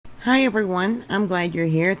Hi everyone, I'm glad you're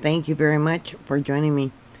here. Thank you very much for joining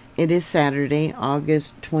me. It is Saturday,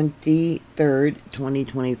 August 23rd,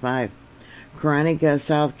 2025. Coronaca,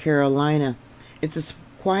 South Carolina. It's a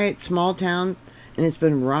quiet small town and it's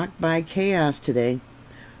been rocked by chaos today.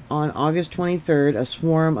 On August 23rd, a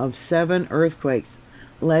swarm of 7 earthquakes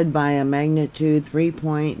led by a magnitude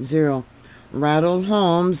 3.0 rattled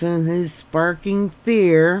homes and is sparking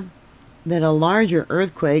fear that a larger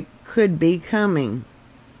earthquake could be coming.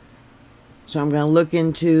 So I'm going to look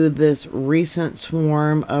into this recent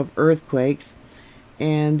swarm of earthquakes,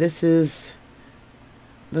 and this is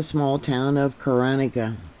the small town of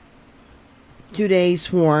Coronaca. Today's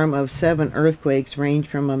swarm of 7 earthquakes range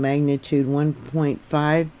from a magnitude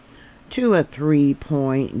 1.5 to a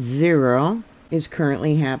 3.0 is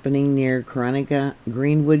currently happening near Coronaca,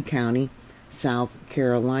 Greenwood County, South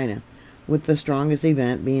Carolina, with the strongest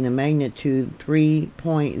event being a magnitude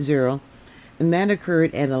 3.0, and that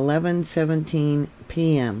occurred at 11:17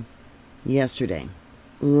 p.m. yesterday.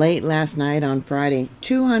 Late last night on Friday,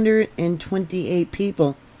 228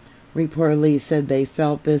 people reportedly said they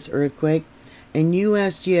felt this earthquake, and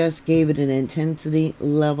USGS gave it an intensity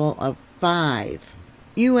level of 5.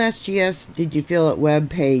 USGS Did You Feel It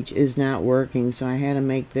web page is not working, so I had to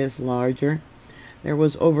make this larger. There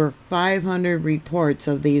was over 500 reports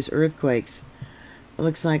of these earthquakes. It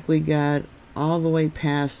looks like we got all the way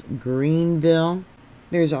past Greenville.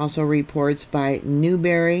 There's also reports by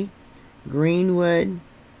Newberry, Greenwood,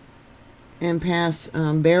 and past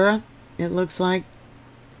Barra, it looks like.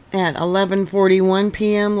 At 11:41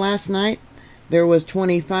 p.m. last night, there was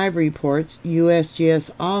 25 reports.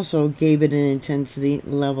 USGS also gave it an intensity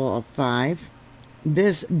level of 5.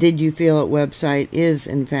 This Did You Feel It website is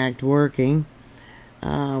in fact working.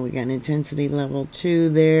 We got an intensity level 2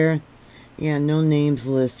 there. Yeah, no names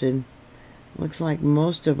listed. Looks like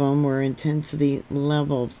most of them were intensity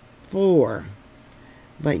level 4.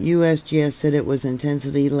 But USGS said it was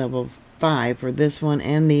intensity level 5 for this one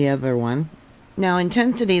and the other one. Now,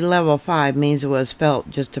 intensity level 5 means it was felt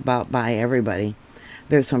just about by everybody.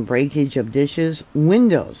 There's some breakage of dishes,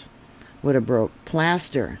 windows would have broke,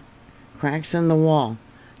 plaster, cracks in the wall,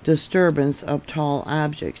 disturbance of tall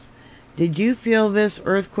objects. Did you feel this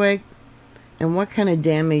earthquake? And what kind of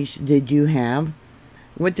damage did you have?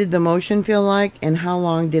 What did the motion feel like, and how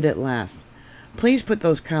long did it last? Please put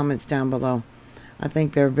those comments down below. I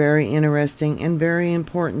think they're very interesting and very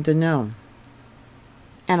important to know.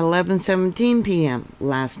 At 11:17 p.m.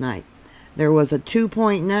 last night, there was a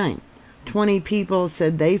 2.9. 20 people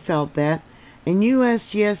said they felt that, and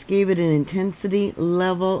USGS gave it an intensity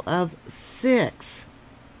level of 6.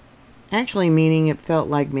 Actually meaning it felt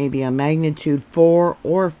like maybe a magnitude 4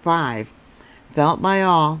 or 5. Felt by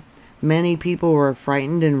all. Many people were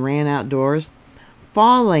frightened and ran outdoors.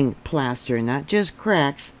 Falling plaster, not just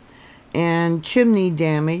cracks, and chimney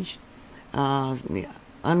damage.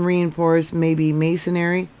 Unreinforced, maybe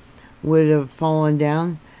masonry would have fallen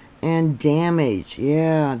down. And damage,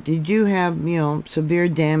 yeah. Did you have, severe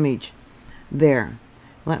damage there?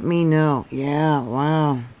 Let me know. Yeah,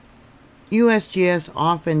 wow. USGS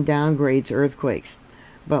often downgrades earthquakes,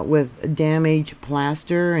 but with damaged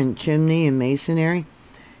plaster and chimney and masonry,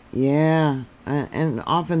 yeah, and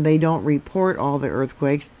often they don't report all the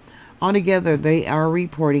earthquakes. Altogether, they are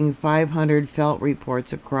reporting 500 felt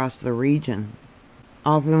reports across the region.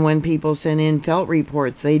 Often when people send in felt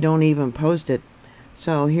reports, they don't even post it.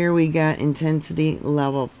 So here we got intensity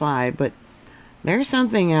level 5, but there's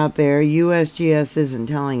something out there USGS isn't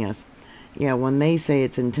telling us. Yeah, when they say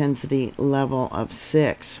it's intensity level of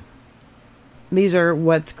 6. These are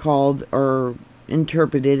what's called or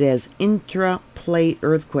interpreted as intraplate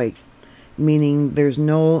earthquakes, meaning there's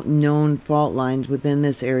no known fault lines within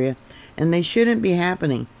this area, and they shouldn't be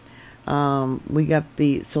happening. We got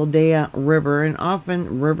the Soldea River, and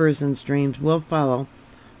often rivers and streams will follow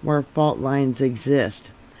where fault lines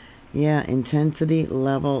exist. Yeah, intensity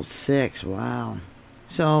level 6. Wow.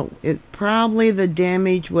 So probably the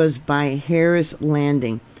damage was by Harris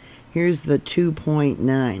Landing. Here's the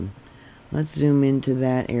 2.9. Let's zoom into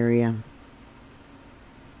that area.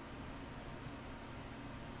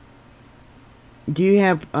 Do you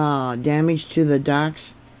have damage to the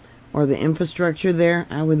docks or the infrastructure there?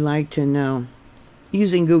 I would like to know.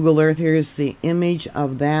 Using Google Earth, here's the image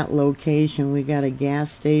of that location. We got a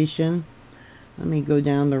gas station. Let me go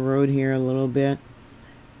down the road here a little bit.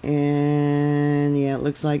 And yeah, it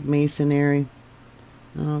looks like masonry.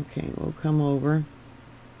 Okay, we'll come over.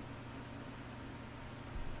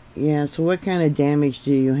 Yeah, so what kind of damage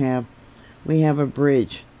do you have? We have a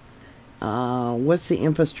bridge. What's the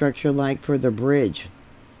infrastructure like for the bridge?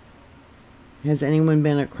 Has anyone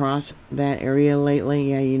been across that area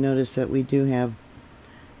lately? Yeah, you notice that we do have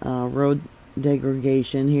road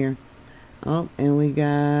degradation here. Oh, and we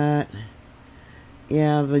got,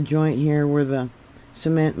 yeah, the joint here where the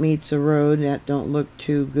cement meets the road. That don't look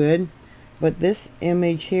too good. But this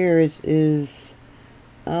image here is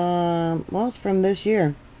well, it's from this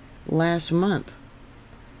year, last month.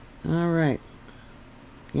 All right.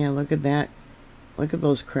 Yeah, look at that. Look at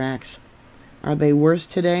those cracks. Are they worse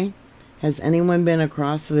today? Has anyone been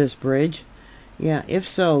across this bridge? Yeah, if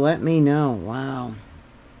so, let me know. Wow.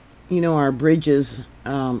 You know, our bridges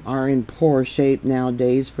are in poor shape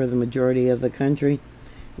nowadays for the majority of the country.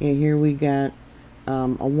 Yeah, here we got a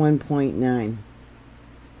 1.9.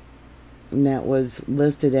 And that was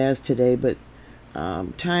listed as today, but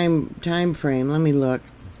time frame, let me look.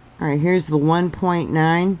 All right, here's the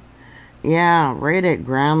 1.9. Yeah, right at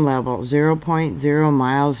ground level, 0.0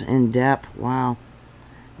 miles in depth. Wow.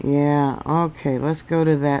 Yeah, okay, let's go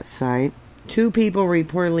to that site. 2 people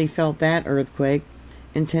reportedly felt that earthquake,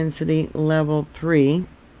 intensity level 3.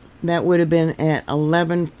 That would have been at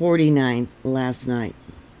 11:49 last night.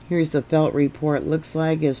 Here's the felt report. Looks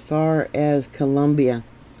like as far as Columbia.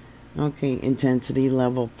 Okay, intensity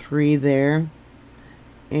level 3 there.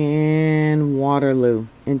 And Waterloo,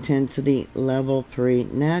 intensity level 3.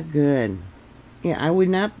 Not good. Yeah, I would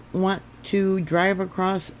not want to drive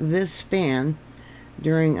across this span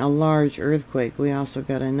during a large earthquake. We also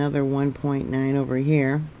got another 1.9 over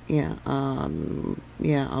here. Yeah,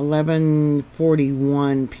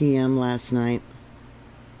 11:41 p.m. last night.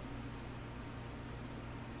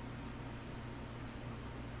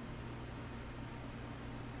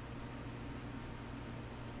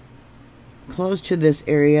 Close to this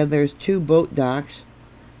area, there's 2 boat docks,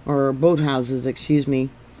 or boathouses, excuse me,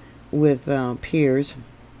 with piers.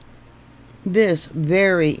 This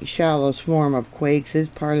very shallow swarm of quakes is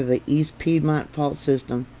part of the East Piedmont Fault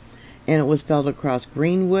System, and it was felt across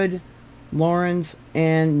Greenwood, Lawrence,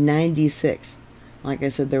 and 96. Like I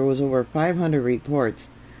said, there was over 500 reports,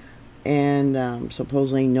 and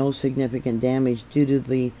supposedly no significant damage due to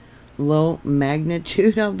the low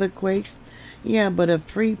magnitude of the quakes. Yeah, but a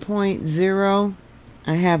 3.0,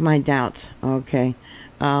 I have my doubts. Okay,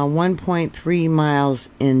 1.3 miles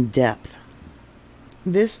in depth.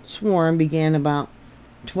 This swarm began about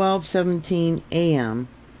 12:17 a.m.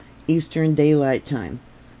 Eastern Daylight Time.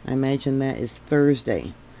 I imagine that is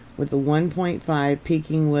Thursday, with the 1.5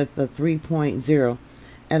 peaking with the 3.0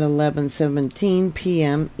 at 11:17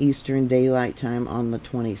 p.m. Eastern Daylight Time on the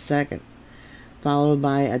 22nd, followed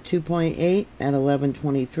by a 2.8 at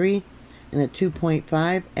 11:23 and a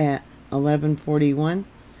 2.5 at 11:41.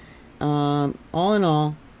 All in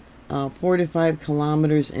all, 4 to 5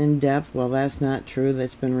 kilometers in depth. Well, that's not true.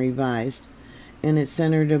 That's been revised. And it's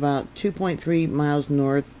centered about 2.3 miles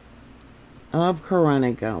north of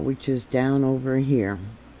Coronaca, which is down over here.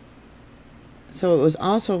 So it was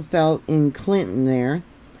also felt in Clinton there,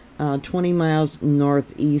 20 miles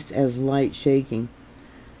northeast as light shaking.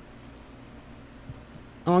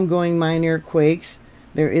 Ongoing minor quakes.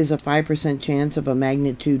 There is a 5% chance of a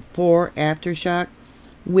magnitude 4 aftershock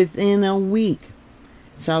within a week.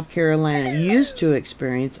 South Carolina used to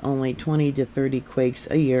experience only 20 to 30 quakes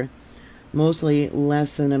a year, mostly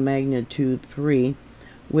less than a magnitude 3,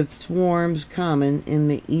 with swarms common in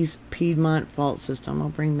the East Piedmont Fault System. I'll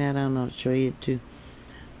bring that out and I'll show you to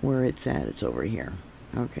where it's at. It's over here.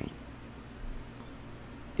 Okay.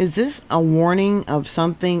 Is this a warning of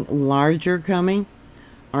something larger coming?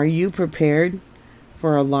 Are you prepared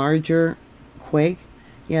for a larger quake?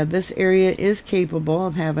 Yeah, this area is capable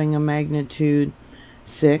of having a magnitude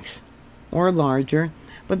 6 or larger,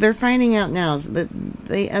 but they're finding out now that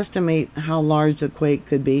they estimate how large the quake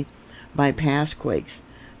could be by past quakes,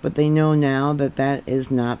 but they know now that that is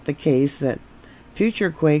not the case, that future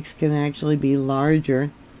quakes can actually be larger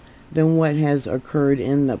than what has occurred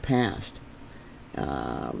in the past.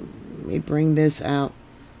 Let me bring this out.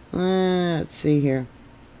 Let's see here.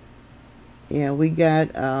 Yeah, we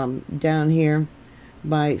got down here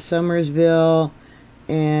by Summersville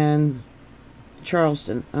and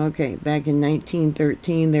Charleston. Okay, back in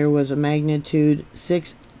 1913 there was a magnitude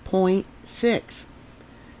 6.6.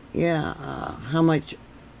 Yeah, how much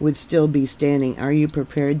would still be standing? Are you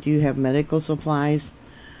prepared? Do you have medical supplies?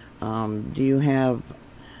 Do you have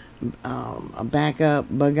a backup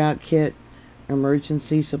bug out kit,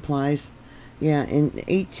 emergency supplies? Yeah, in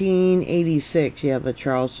 1886, yeah, the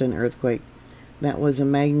Charleston earthquake. That was a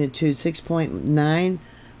magnitude 6.9,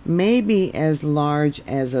 maybe as large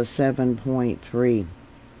as a 7.3.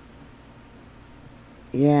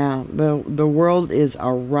 Yeah, the world is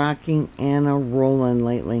a rocking and a rolling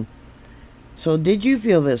lately. So did you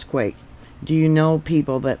feel this quake? Do you know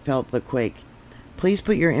people that felt the quake? Please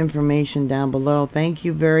put your information down below. Thank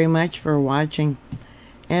you very much for watching.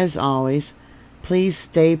 As always, please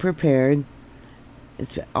stay prepared.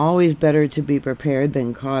 It's always better to be prepared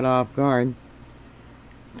than caught off guard.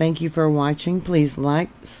 Thank you for watching. Please like,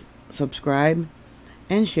 subscribe,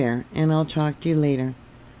 and share. And I'll talk to you later.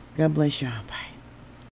 God bless you. Bye.